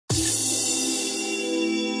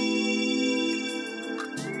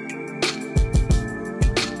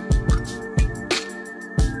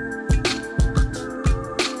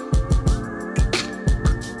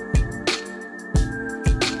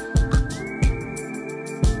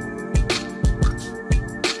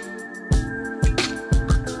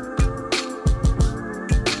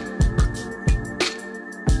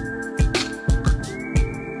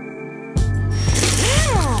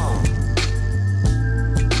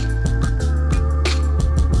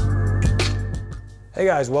Hey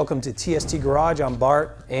guys, welcome to TST Garage. I'm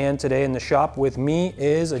Bart, and today in the shop with me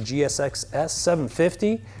is a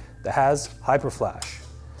GSX-S750 that has HyperFlash.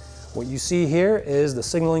 What you see here is the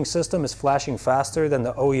signaling system is flashing faster than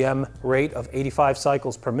the OEM rate of 85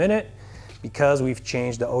 cycles per minute because we've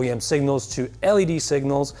changed the OEM signals to LED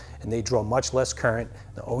signals and they draw much less current.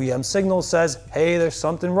 The OEM signal says, hey, there's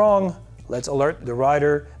something wrong. Let's alert the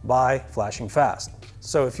rider by flashing fast.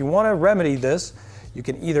 So if you want to remedy this, you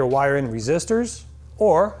can either wire in resistors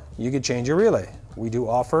or you could change your relay. We do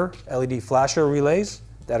offer LED flasher relays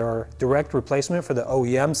that are direct replacement for the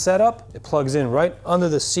OEM setup. It plugs in right under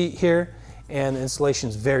the seat here and the installation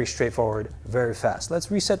is very straightforward, very fast. Let's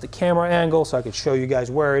reset the camera angle so I can show you guys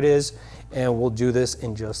where it is, and we'll do this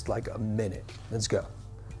in just like a minute. Let's go.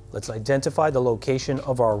 Let's identify the location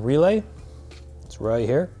of our relay. It's right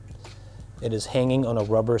here. It is hanging on a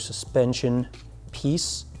rubber suspension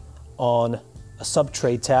piece on a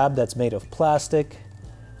sub-tray tab that's made of plastic.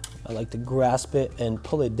 I like to grasp it and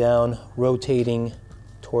pull it down, rotating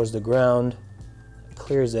towards the ground. It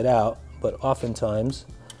clears it out, but oftentimes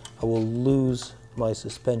I will lose my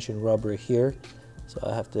suspension rubber here. So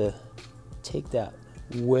I have to take that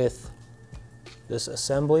with this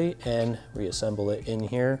assembly and reassemble it in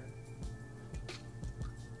here.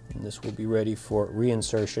 And this will be ready for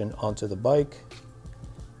reinsertion onto the bike.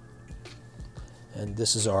 And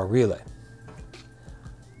this is our relay.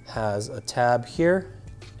 Has a tab here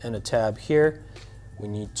and a tab here. We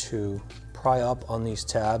need to pry up on these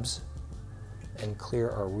tabs and clear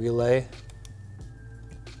our relay.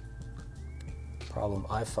 Problem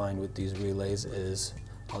I find with these relays is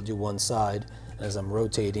I'll do one side, and as I'm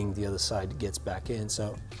rotating, the other side gets back in.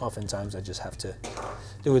 So oftentimes I just have to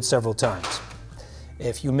do it several times.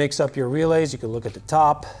 If you mix up your relays, you can look at the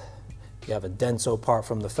top. You have a Denso part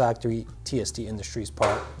from the factory, TST Industries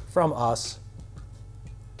part from us.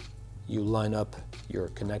 You line up your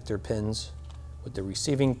connector pins with the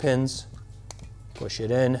receiving pins, push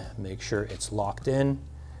it in, make sure it's locked in,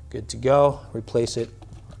 good to go. Replace it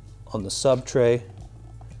on the sub tray,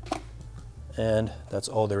 and that's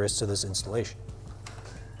all there is to this installation.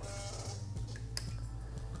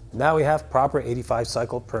 Now we have proper 85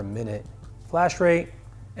 cycle per minute flash rate,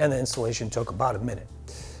 and the installation took about a minute.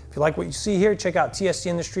 If you like what you see here, check out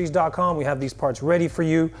tstindustries.com. We have these parts ready for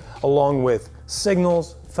you, along with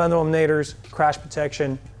signals, fender eliminators, crash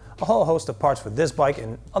protection, a whole host of parts for this bike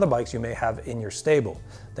and other bikes you may have in your stable.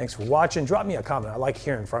 Thanks for watching. Drop me a comment. I like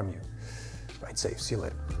hearing from you. Ride safe. See you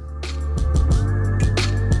later.